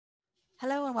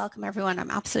Hello and welcome everyone.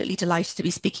 I'm absolutely delighted to be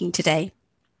speaking today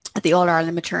at the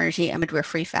All-Ireland Maternity and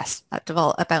Midwifery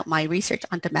Festival about my research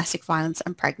on domestic violence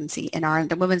and pregnancy in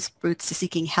Ireland and women's routes to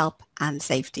seeking help and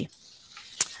safety.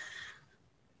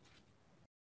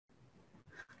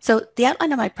 So the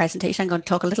outline of my presentation, I'm going to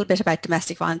talk a little bit about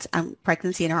domestic violence and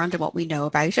pregnancy in Ireland and what we know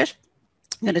about it.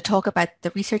 I'm going to talk about the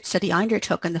research study I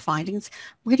undertook and the findings,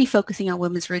 really focusing on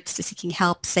women's routes to seeking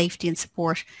help, safety and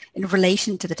support in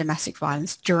relation to the domestic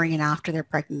violence during and after their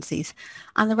pregnancies,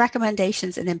 and the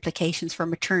recommendations and implications for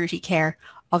maternity care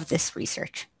of this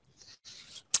research.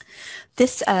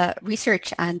 This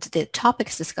research and the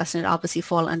topics discussed in it obviously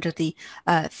fall under the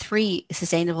three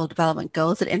Sustainable Development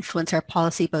Goals that influence our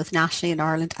policy both nationally in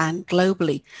Ireland and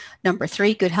globally. Number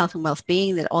 3, good health and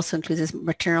well-being, that also includes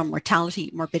maternal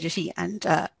mortality, morbidity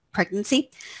and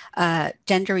pregnancy.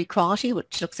 Gender equality,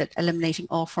 which looks at eliminating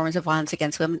all forms of violence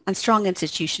against women, and strong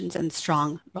institutions and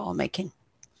strong lawmaking.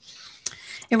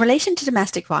 In relation to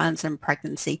domestic violence and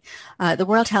pregnancy, the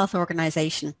World Health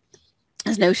Organization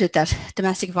has noted that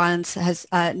domestic violence has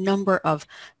a number of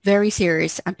very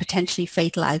serious and potentially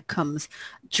fatal outcomes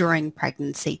during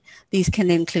pregnancy. These can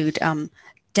include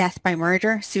death by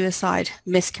murder, suicide,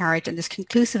 miscarriage, and there's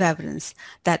conclusive evidence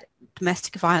that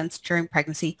domestic violence during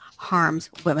pregnancy harms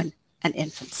women and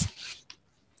infants.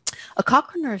 A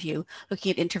Cochrane review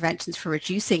looking at interventions for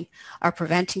reducing or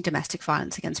preventing domestic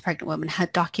violence against pregnant women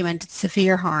had documented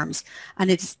severe harms, and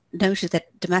it is noted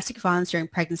that domestic violence during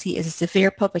pregnancy is a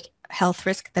severe public health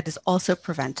risk that is also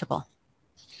preventable.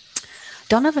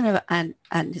 Donovan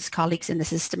and his colleagues in the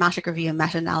systematic review and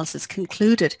meta-analysis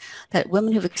concluded that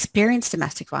women who've experienced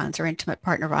domestic violence or intimate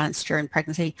partner violence during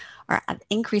pregnancy are at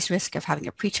increased risk of having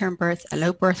a preterm birth, a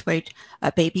low birth weight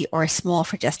baby, or a small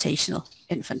for gestational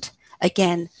infant.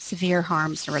 Again, severe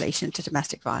harms in relation to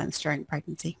domestic violence during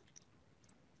pregnancy.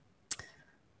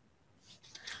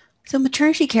 So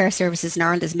maternity care services in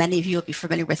Ireland, as many of you will be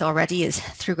familiar with already, is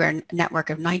through our network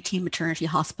of 19 maternity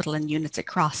hospital and units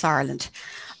across Ireland.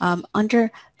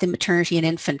 Under the maternity and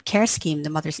infant care scheme, the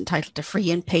mother is entitled to free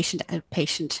inpatient and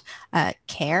outpatient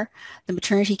care. The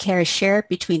maternity care is shared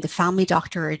between the family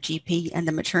doctor or GP and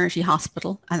the maternity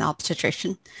hospital and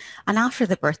obstetrician. And after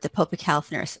the birth, the public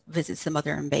health nurse visits the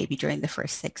mother and baby during the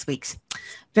first 6 weeks.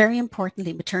 Very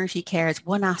importantly, maternity care is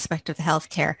one aspect of the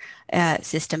healthcare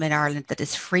system in Ireland that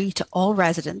is free to all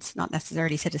residents, not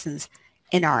necessarily citizens,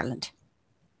 in Ireland.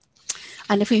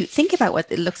 And if we think about what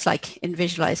it looks like in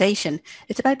visualization,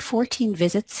 it's about 14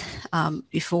 visits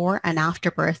before and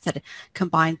after birth that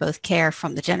combine both care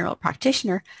from the general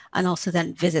practitioner and also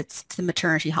then visits to the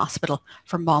maternity hospital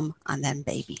for mum and then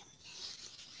baby.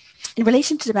 In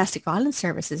relation to domestic violence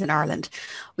services in Ireland,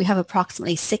 we have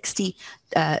approximately 60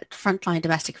 frontline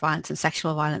domestic violence and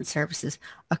sexual violence services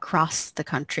across the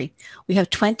country. We have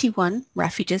 21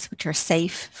 refuges, which are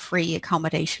safe, free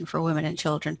accommodation for women and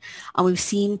children. And we've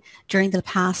seen during the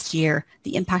past year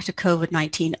the impact of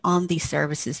COVID-19 on these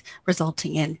services,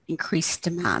 resulting in increased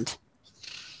demand.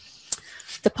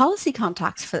 The policy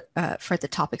context for the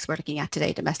topics we're looking at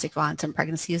today, domestic violence and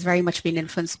pregnancy, has very much been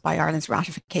influenced by Ireland's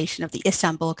ratification of the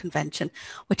Istanbul Convention,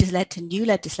 which has led to new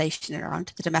legislation in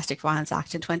Ireland, the Domestic Violence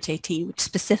Act in 2018, which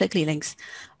specifically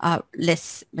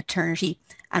lists maternity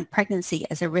and pregnancy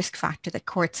as a risk factor that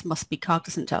courts must be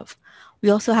cognizant of. We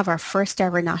also have our first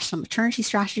ever national maternity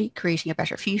strategy, Creating a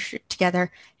Better Future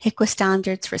Together, HICWA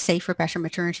standards for safer, better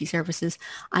maternity services,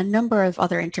 and a number of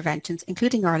other interventions,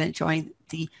 including Ireland joining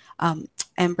the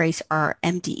Embrace our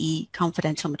MDE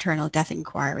Confidential Maternal Death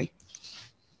Inquiry.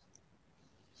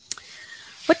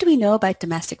 What do we know about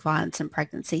domestic violence and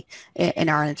pregnancy in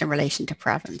Ireland in relation to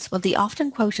prevalence? Well, the often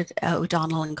quoted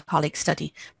O'Donnell and colleagues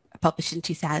study published in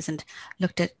 2000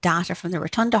 looked at data from the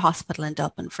Rotunda Hospital in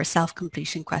Dublin for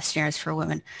self-completion questionnaires for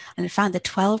women, and it found that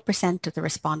 12% of the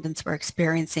respondents were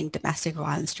experiencing domestic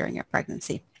violence during a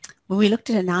pregnancy. When we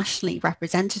looked at a nationally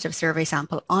representative survey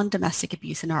sample on domestic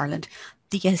abuse in Ireland,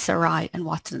 the SRI and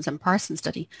Watson's and Parsons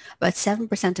study, about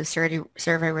 7% of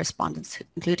survey respondents,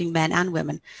 including men and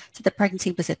women, said that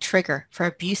pregnancy was a trigger for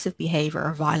abusive behaviour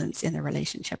or violence in the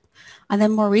relationship. And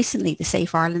then more recently, the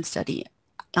Safe Ireland study,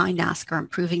 INASC, or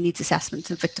Improving Needs Assessments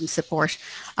and Victim Support,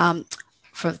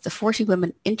 for the 40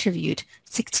 women interviewed,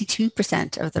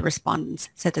 62% of the respondents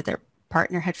said that their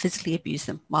partner had physically abused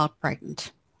them while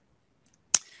pregnant.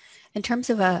 In terms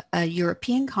of a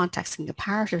European context and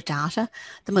comparative data,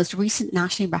 the most recent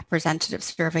nationally representative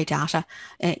survey data,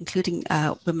 including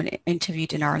women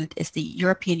interviewed in Ireland, is the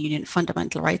European Union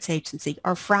Fundamental Rights Agency,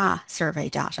 or FRA, survey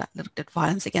data, looked at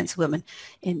violence against women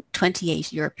in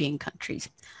 28 European countries.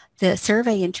 The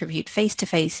survey interviewed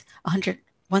face-to-face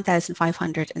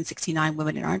 1,569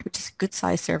 women in Ireland, which is a good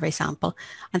sized survey sample,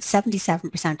 and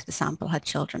 77% of the sample had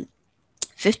children.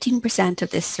 15% of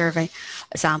this survey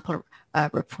sample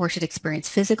reported experience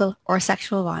physical or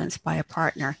sexual violence by a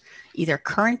partner, either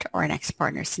current or an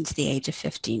ex-partner, since the age of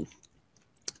 15.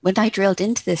 When I drilled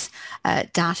into this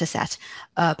data set,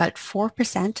 about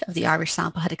 4% of the Irish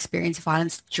sample had experienced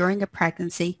violence during a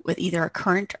pregnancy with either a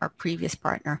current or previous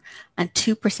partner, and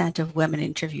 2% of women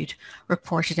interviewed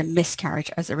reported a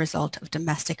miscarriage as a result of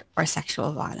domestic or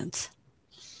sexual violence.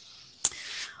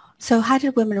 So how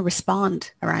did women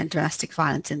respond around domestic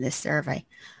violence in this survey?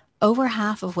 Over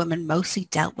half of women mostly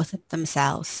dealt with it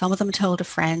themselves. Some of them told a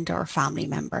friend or a family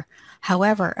member.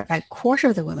 However, about a quarter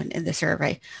of the women in the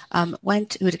survey who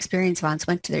had experienced violence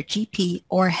went to their GP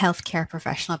or healthcare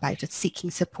professional about it, seeking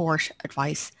support,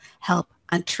 advice, help,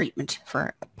 and treatment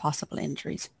for possible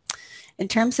injuries. In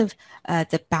terms of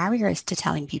the barriers to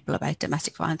telling people about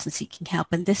domestic violence and seeking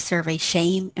help, in this survey,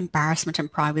 shame, embarrassment,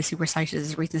 and privacy were cited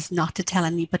as reasons not to tell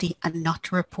anybody and not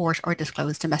to report or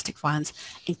disclose domestic violence,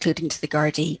 including to the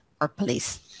Gardaí or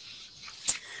police.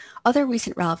 Other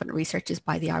recent relevant research is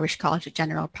by the Irish College of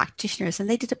General Practitioners, and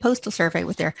they did a postal survey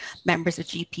with their members of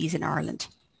GPs in Ireland.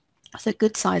 It's a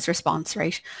good size response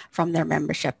rate from their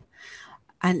membership.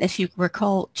 And if you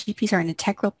recall, GPs are an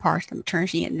integral part of the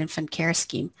maternity and infant care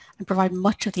scheme and provide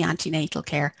much of the antenatal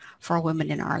care for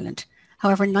women in Ireland.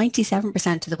 However,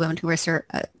 97% of the women who were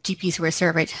GPs who were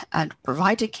surveyed and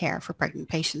provided care for pregnant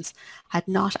patients had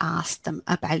not asked them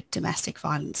about domestic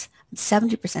violence. And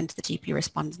 70% of the GP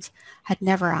respondents had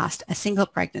never asked a single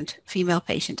pregnant female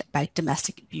patient about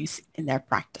domestic abuse in their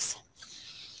practice.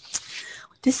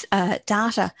 This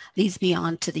data leads me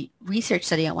on to the research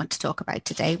study I want to talk about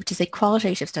today, which is a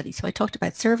qualitative study. So I talked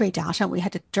about survey data. We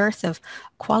had a dearth of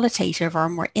qualitative or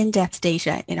more in-depth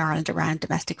data in Ireland around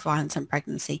domestic violence and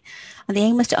pregnancy. And the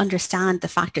aim was to understand the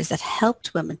factors that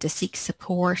helped women to seek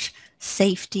support,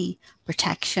 safety,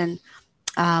 protection,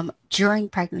 during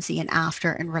pregnancy and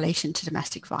after in relation to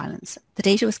domestic violence. The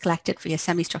data was collected via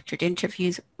semi-structured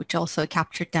interviews, which also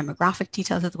captured demographic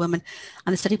details of the women,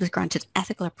 and the study was granted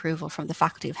ethical approval from the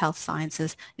Faculty of Health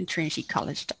Sciences in Trinity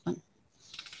College Dublin.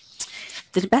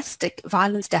 The domestic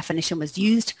violence definition was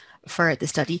used for the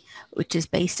study, which is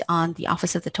based on the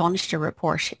Office of the Taoiseach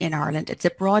report in Ireland. It's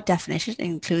a broad definition. It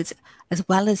includes, as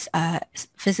well as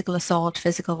physical assault,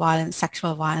 physical violence,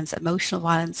 sexual violence, emotional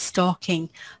violence, stalking,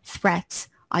 threats,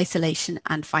 isolation,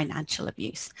 and financial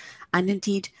abuse. And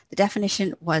indeed, the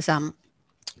definition was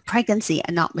pregnancy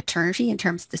and not maternity in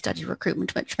terms of the study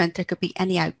recruitment, which meant there could be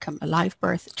any outcome, a live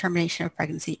birth, termination of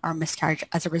pregnancy, or miscarriage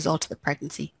as a result of the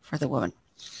pregnancy for the woman.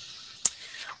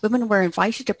 Women were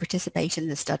invited to participate in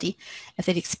the study if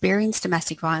they'd experienced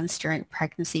domestic violence during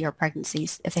pregnancy or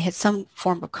pregnancies, if they had some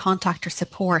form of contact or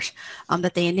support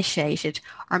that they initiated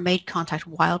or made contact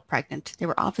while pregnant. They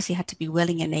were obviously had to be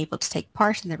willing and able to take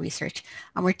part in the research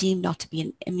and were deemed not to be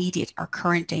in immediate or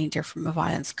current danger from a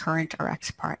violence, current or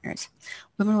ex-partners.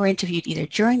 Women were interviewed either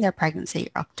during their pregnancy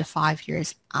or up to 5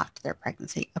 years after their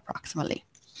pregnancy, approximately.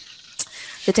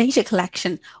 The data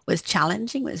collection was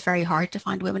challenging. It was very hard to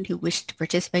find women who wished to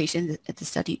participate in the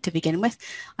study to begin with.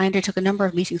 I undertook a number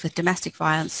of meetings with domestic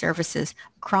violence services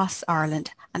across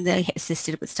Ireland, and they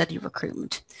assisted with study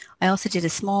recruitment. I also did a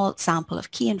small sample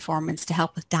of key informants to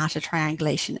help with data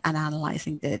triangulation and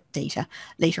analysing the data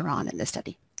later on in the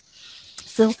study.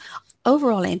 So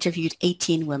overall, I interviewed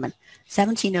 18 women,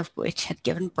 17 of which had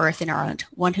given birth in Ireland,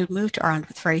 one who'd moved to Ireland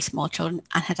with very small children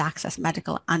and had accessed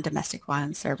medical and domestic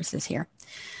violence services here.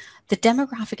 The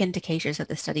demographic indicators of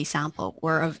the study sample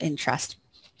were of interest,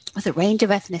 with a range of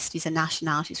ethnicities and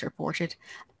nationalities reported,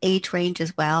 age range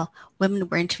as well. Women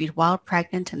were interviewed while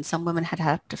pregnant, and some women had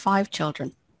had up to 5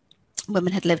 children.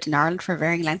 Women had lived in Ireland for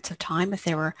varying lengths of time. If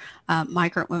they were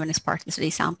migrant women as part of the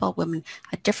study sample, women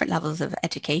had different levels of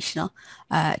educational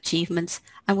achievements,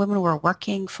 and women were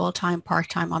working full-time,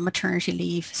 part-time, on maternity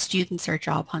leave, students, or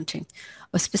job hunting.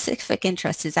 Of specific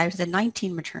interest is out of the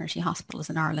 19 maternity hospitals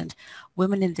in Ireland,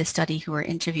 women in this study who were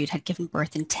interviewed had given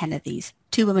birth in 10 of these.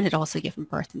 2 women had also given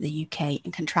birth in the UK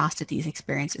and contrasted these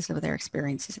experiences with their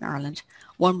experiences in Ireland.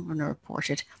 1 woman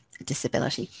reported a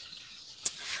disability.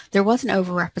 There was an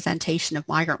overrepresentation of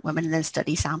migrant women in the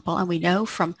study sample, and we know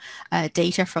from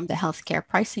data from the healthcare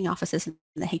pricing offices and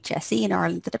the HSE in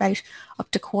Ireland that about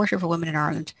up to a quarter of women in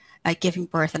Ireland giving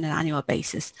birth on an annual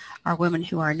basis are women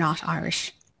who are not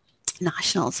Irish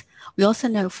nationals. We also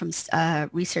know from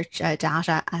research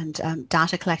data and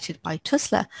data collected by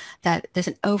TUSLA that there's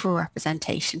an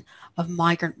overrepresentation of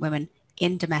migrant women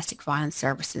in domestic violence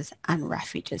services and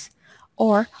refuges.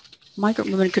 Or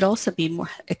Migrant women could also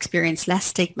experience less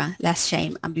stigma, less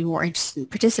shame, and be more interested in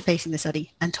participating in the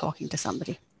study and talking to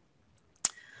somebody.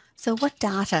 So what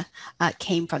data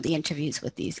came from the interviews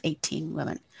with these 18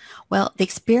 women? Well, the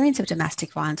experience of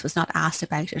domestic violence was not asked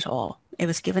about at all. It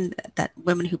was given that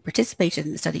women who participated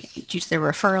in the study due to their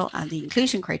referral and the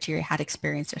inclusion criteria had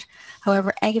experienced it.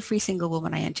 However, every single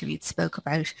woman I interviewed spoke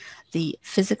about the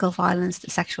physical violence,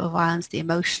 the sexual violence, the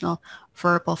emotional,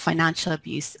 verbal, financial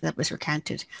abuse that was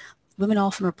recounted. Women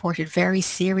often reported very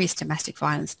serious domestic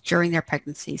violence during their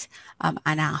pregnancies and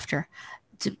after.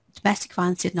 Domestic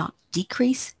violence did not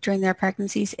decrease during their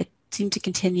pregnancies. It seemed to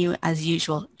continue as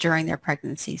usual during their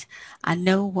pregnancies. And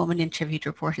no woman interviewed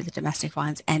reported that domestic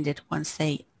violence ended once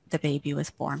the baby was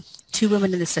born. 2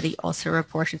 women in the study also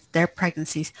reported their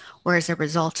pregnancies were as a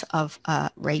result of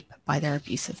rape by their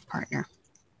abusive partner.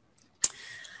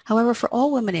 However, for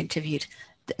all women interviewed,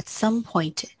 at some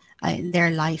point in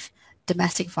their life,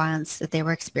 domestic violence that they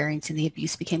were experiencing, the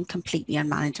abuse, became completely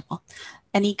unmanageable.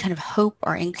 Any kind of hope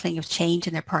or inkling of change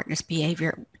in their partner's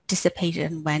behavior dissipated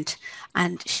and went,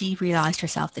 and she realized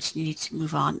herself that she needed to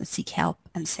move on and seek help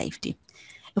and safety.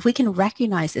 If we can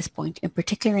recognize this point, in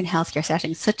particular in healthcare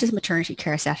settings such as maternity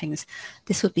care settings,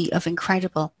 this would be of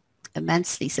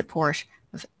immensely support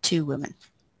to women.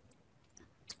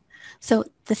 So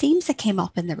the themes that came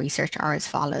up in the research are as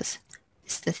follows.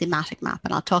 This is the thematic map,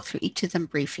 and I'll talk through each of them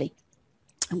briefly.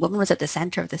 A woman was at the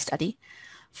center of the study.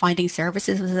 Finding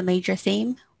services was a major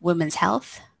theme. Women's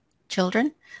health,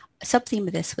 children. A sub-theme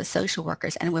of this was social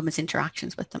workers and women's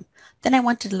interactions with them. Then I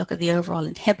wanted to look at the overall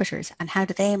inhibitors and how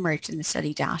do they emerge in the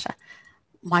study data.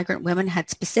 Migrant women had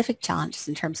specific challenges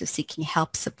in terms of seeking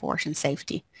help, support, and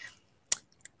safety.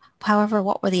 However,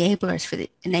 what were the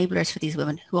enablers for these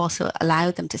women who also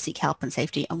allowed them to seek help and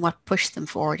safety, and what pushed them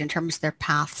forward in terms of their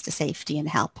paths to safety and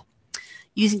help?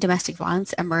 Using domestic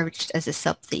violence emerged as a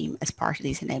sub-theme as part of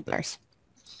these enablers.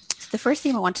 So the first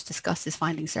theme I want to discuss is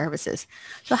finding services.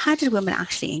 So how did women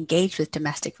actually engage with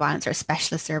domestic violence or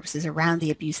specialist services around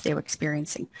the abuse they were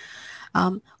experiencing?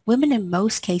 Women in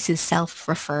most cases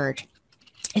self-referred.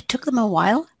 It took them a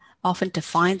while, often, to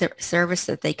find the service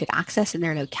that they could access in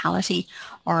their locality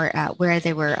or where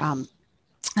they were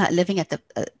living at the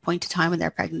point of time in their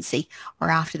pregnancy or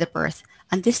after the birth.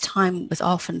 And this time was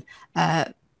often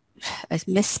as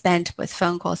misspent with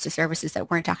phone calls to services that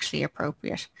weren't actually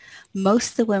appropriate. Most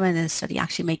of the women in the study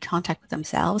actually made contact with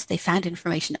themselves. They found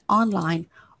information online,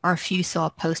 or a few saw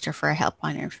a poster for a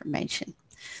helpline information.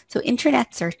 So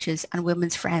internet searches and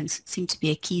women's friends seem to be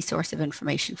a key source of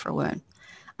information for women.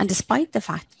 And despite the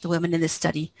fact that the women in this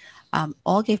study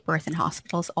all gave birth in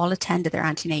hospitals, all attended their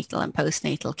antenatal and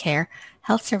postnatal care,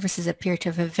 health services appear to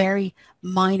have a very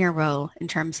minor role in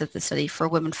terms of the study for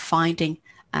women finding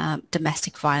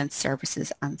domestic violence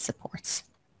services and supports.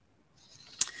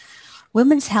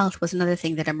 Women's health was another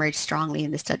thing that emerged strongly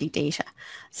in the study data.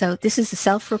 So this is a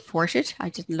self-reported. I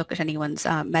didn't look at anyone's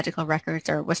medical records,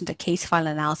 or wasn't a case file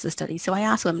analysis study. So I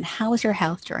asked women, how was your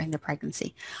health during the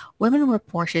pregnancy? Women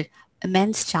reported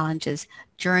immense challenges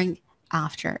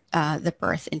after the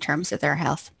birth in terms of their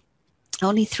health.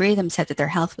 Only 3 of them said that their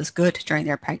health was good during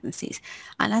their pregnancies.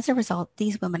 And as a result,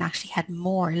 these women actually had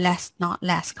more, not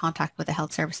less, contact with the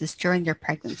health services during their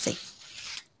pregnancy.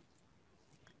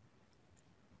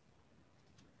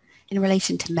 In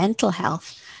relation to mental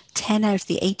health, 10 out of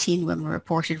the 18 women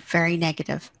reported very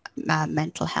negative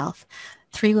mental health.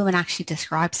 3 women actually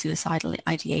described suicidal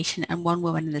ideation, and 1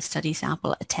 woman in the study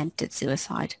sample attempted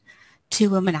suicide.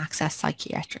 2 women accessed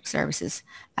psychiatric services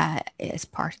as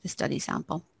part of the study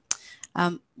sample.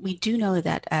 We do know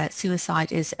that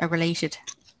suicide is is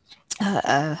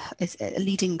a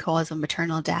leading cause of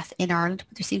maternal death in Ireland,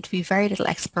 but there seemed to be very little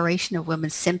exploration of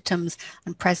women's symptoms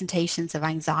and presentations of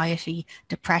anxiety,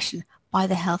 depression by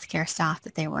the healthcare staff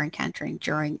that they were encountering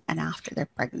during and after their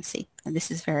pregnancy. And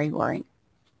this is very worrying.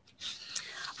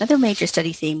 Another major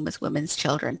study theme was women's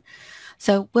children.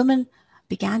 So women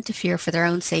began to fear for their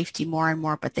own safety more and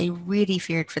more, but they really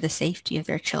feared for the safety of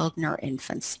their children or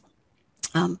infants.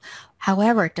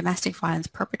 However, domestic violence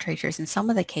perpetrators in some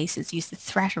of the cases used the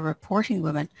threat of reporting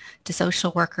women to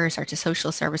social workers or to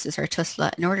social services or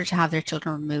TUSLA in order to have their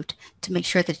children removed to make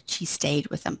sure that she stayed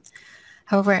with them.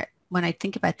 However, when I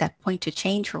think about that point of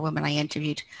change for women I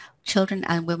interviewed, children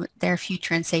and women, their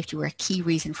future and safety were a key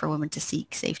reason for women to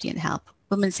seek safety and help.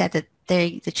 Women said that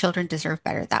the children deserve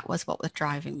better. That was what was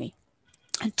driving me.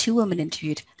 And 2 women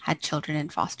interviewed had children in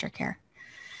foster care.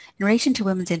 In relation to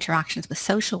women's interactions with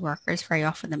social workers, very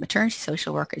often the maternity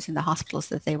social workers in the hospitals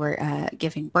that they were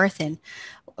giving birth in,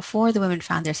 4 of the women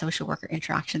found their social worker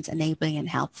interactions enabling and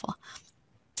helpful.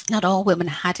 Not all women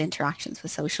had interactions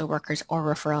with social workers or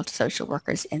referral to social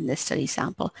workers in this study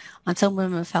sample, and some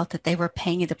women felt that they were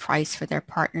paying the price for their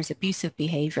partner's abusive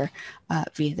behaviour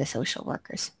via the social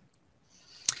workers.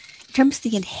 In terms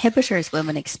of the inhibitors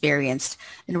women experienced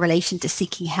in relation to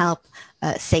seeking help,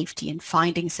 safety and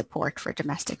finding support for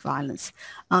domestic violence,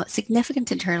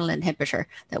 significant internal inhibitor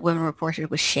that women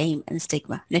reported was shame and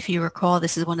stigma. And if you recall,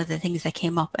 this is one of the things that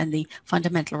came up in the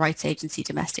Fundamental Rights Agency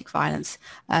domestic violence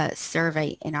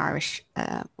survey in Irish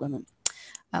women.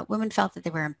 Women felt that they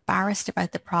were embarrassed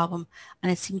about the problem,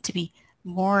 and it seemed to be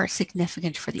more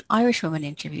significant for the Irish women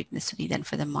interviewed in the study than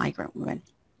for the migrant women.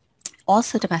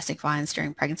 Also, domestic violence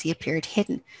during pregnancy appeared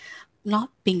hidden, not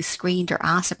being screened or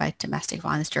asked about domestic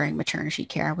violence during maternity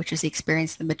care, which was the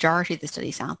experience of the majority of the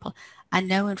study sample, and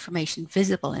no information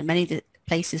visible in many of the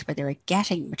places where they were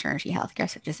getting maternity healthcare,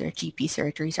 such as their GP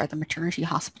surgeries or the maternity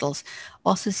hospitals,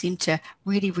 also seemed to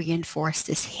really reinforce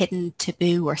this hidden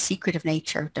taboo or secretive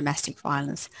nature of domestic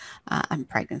violence and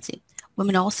pregnancy.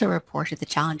 Women also reported the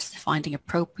challenges of finding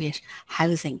appropriate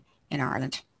housing in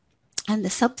Ireland. And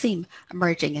the sub-theme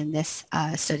emerging in this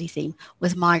study theme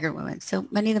was migrant women. So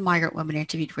many of the migrant women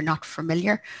interviewed were not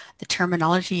familiar. The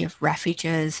terminology of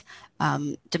refuges,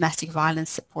 domestic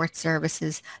violence support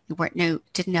services, they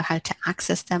didn't know how to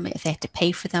access them, if they had to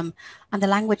pay for them. And the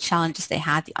language challenges they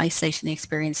had, the isolation they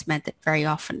experienced, meant that very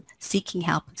often seeking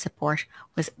help and support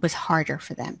was harder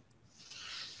for them.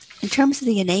 In terms of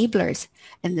the enablers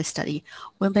in this study,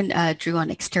 women drew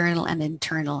on external and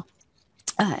internal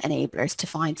enablers to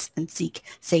find and seek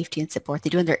safety and support. They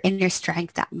drew on their inner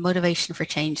strength, that motivation for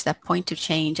change, that point of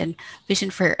change and vision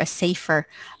for a safer,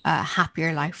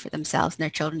 happier life for themselves and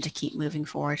their children to keep moving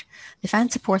forward. They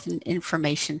found support and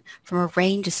information from a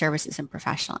range of services and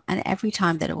professionals, and every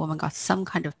time that a woman got some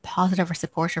kind of positive or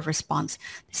supportive response,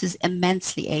 this is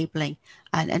immensely enabling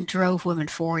and drove women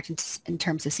forward in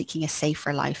terms of seeking a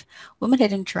safer life. Women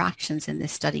had interactions in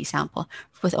this study sample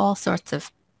with all sorts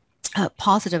of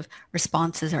positive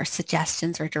responses or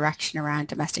suggestions or direction around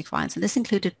domestic violence. And this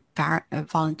included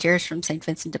volunteers from St.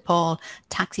 Vincent de Paul,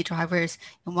 taxi drivers,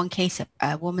 in one case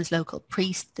a woman's local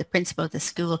priest, the principal of the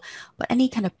school, but any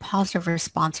kind of positive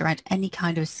response around any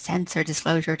kind of sense or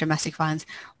disclosure of domestic violence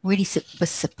really was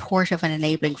supportive and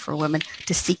enabling for women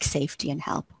to seek safety and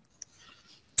help.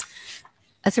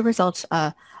 As a result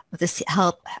of this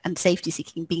help and safety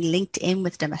seeking being linked in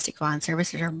with domestic violence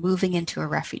services or moving into a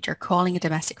refuge or calling a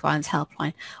domestic violence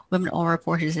helpline, women all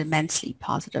reported as immensely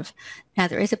positive. Now,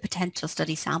 there is a potential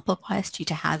study sample bias due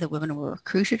to how the women were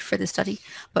recruited for the study,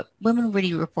 but women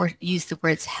really used the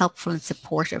words helpful and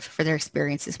supportive for their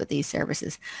experiences with these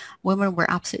services. Women were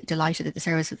absolutely delighted that the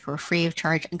services were free of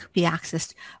charge and could be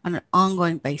accessed on an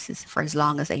ongoing basis for as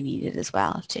long as they needed as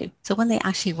well too. So when they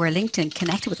actually were linked and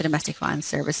connected with the domestic violence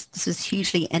service, this was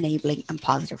hugely enabling and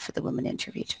positive for the women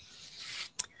interviewed.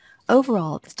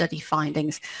 Overall, the study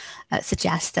findings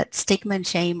suggest that stigma and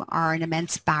shame are an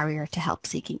immense barrier to help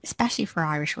seeking, especially for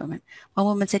Irish women. One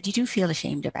woman said, "You do feel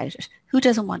ashamed about it. Who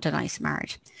doesn't want a nice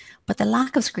marriage?" But the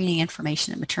lack of screening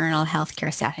information in maternal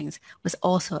healthcare settings was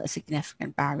also a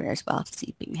significant barrier as well to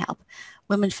seeking help.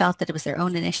 Women felt that it was their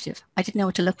own initiative. "I didn't know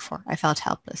what to look for. I felt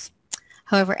helpless."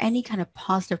 However, any kind of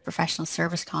positive professional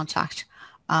service contact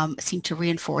seemed to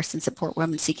reinforce and support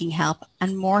women seeking help,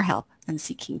 and more help than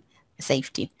seeking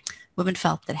safety. Women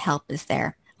felt that help is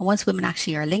there. And once women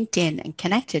actually are linked in and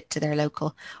connected to their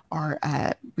local or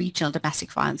regional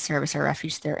domestic violence service or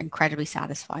refuge, they're incredibly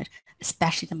satisfied,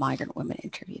 especially the migrant women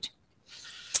interviewed.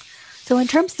 So in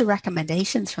terms of the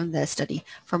recommendations from the study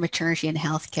for maternity and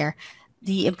healthcare,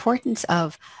 the importance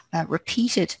of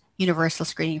repeated universal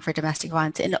screening for domestic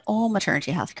violence in all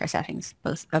maternity healthcare settings,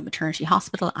 both the maternity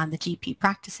hospital and the GP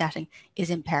practice setting, is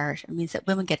imperative. It means that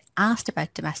women get asked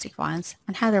about domestic violence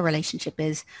and how their relationship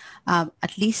is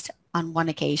at least on one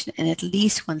occasion, in at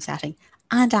least one setting,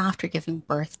 and after giving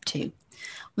birth too.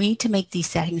 We need to make these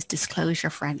settings disclosure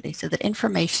friendly so that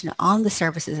information on the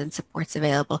services and supports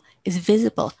available is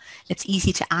visible, it's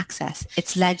easy to access,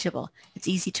 it's legible, it's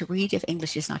easy to read if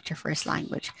English is not your first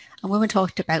language. And women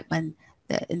talked about when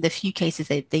in the few cases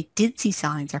they did see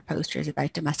signs or posters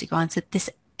about domestic violence, that this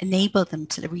enabled them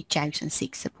to reach out and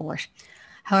seek support.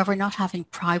 However, not having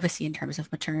privacy in terms of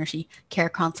maternity care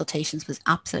consultations was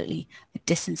absolutely a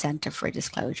disincentive for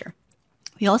disclosure.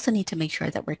 We also need to make sure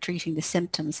that we're treating the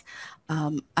symptoms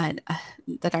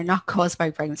that are not caused by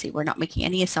pregnancy. We're not making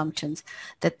any assumptions,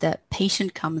 that the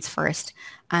patient comes first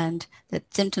and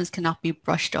that symptoms cannot be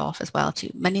brushed off as well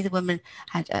too. Many of the women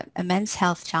had immense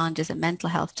health challenges and mental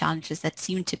health challenges that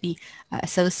seemed to be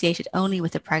associated only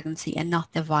with the pregnancy and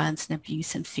not the violence and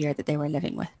abuse and fear that they were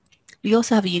living with. We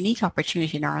also have a unique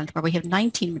opportunity in Ireland where we have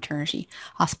 19 maternity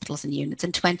hospitals and units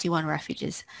and 21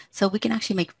 refuges. So we can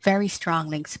actually make very strong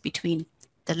links between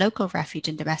the local refuge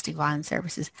and domestic violence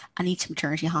services and each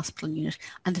maternity hospital unit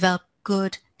and develop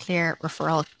good, clear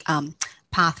referral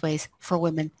pathways for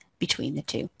women between the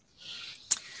two.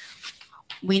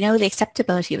 We know the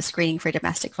acceptability of screening for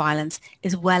domestic violence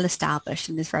is well established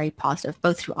and is very positive,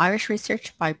 both through Irish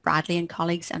research by Bradley and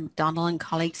colleagues and McDonnell and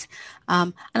colleagues,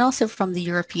 and also from the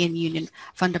European Union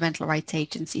Fundamental Rights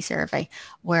Agency survey,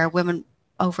 where women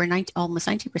almost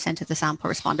 90% of the sample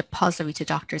responded positively to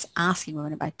doctors asking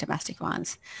women about domestic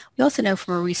violence. We also know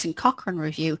from a recent Cochrane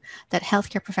review that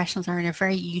healthcare professionals are in a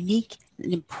very unique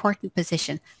and important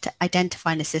position to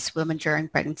identify and assist women during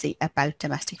pregnancy about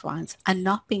domestic violence, and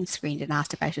not being screened and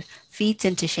asked about it feeds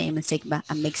into shame and stigma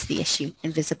and makes the issue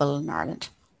invisible in Ireland.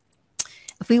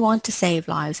 If we want to save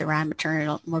lives around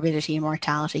maternal morbidity and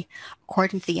mortality,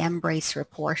 according to the Embrace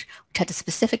report, which had a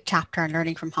specific chapter on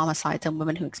learning from homicides and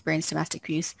women who experience domestic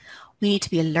abuse, we need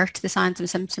to be alert to the signs and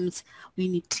symptoms. We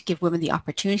need to give women the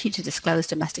opportunity to disclose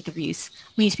domestic abuse.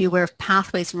 We need to be aware of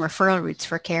pathways and referral routes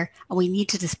for care, and we need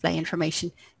to display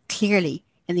information clearly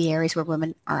in the areas where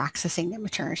women are accessing their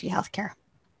maternity health care.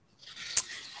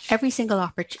 Every single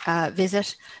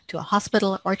visit to a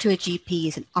hospital or to a GP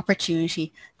is an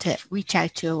opportunity to reach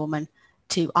out to a woman,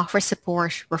 to offer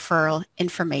support, referral,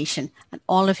 information, and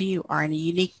all of you are in a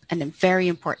unique and a very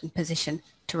important position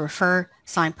to refer,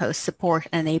 signpost, support,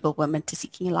 and enable women to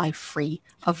seeking a life free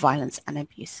of violence and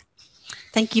abuse.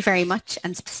 Thank you very much,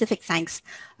 and specific thanks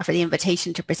for the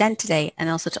invitation to present today, and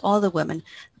also to all the women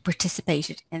who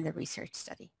participated in the research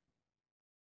study.